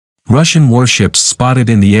Russian warships spotted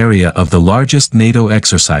in the area of the largest NATO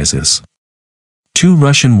exercises. 2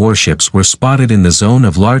 Russian warships were spotted in the zone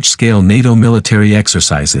of large-scale NATO military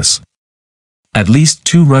exercises. At least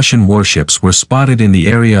 2 Russian warships were spotted in the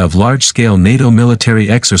area of large-scale NATO military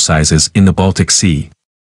exercises in the Baltic Sea.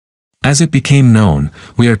 As it became known,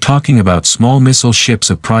 we are talking about small missile ships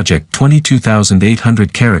of Project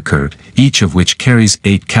 22,800 Karakurt, each of which carries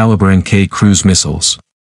 8 caliber NK cruise missiles.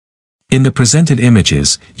 In the presented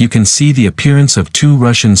images, you can see the appearance of 2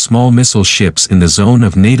 Russian small missile ships in the zone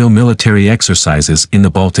of NATO military exercises in the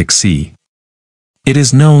Baltic Sea. It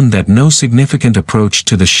is known that no significant approach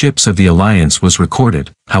to the ships of the alliance was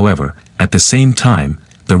recorded. However, at the same time,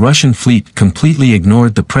 the Russian fleet completely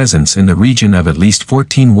ignored the presence in the region of at least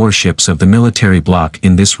 14 warships of the military bloc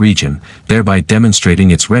in this region, thereby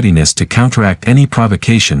demonstrating its readiness to counteract any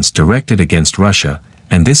provocations directed against Russia,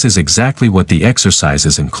 and this is exactly what the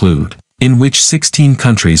exercises include, in which 16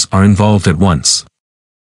 countries are involved at once.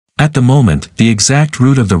 At the moment, the exact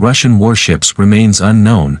route of the Russian warships remains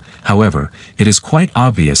unknown. However, it is quite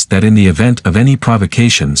obvious that in the event of any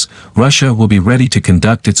provocations, Russia will be ready to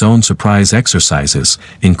conduct its own surprise exercises,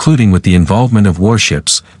 including with the involvement of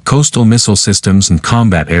warships, coastal missile systems and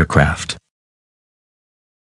combat aircraft.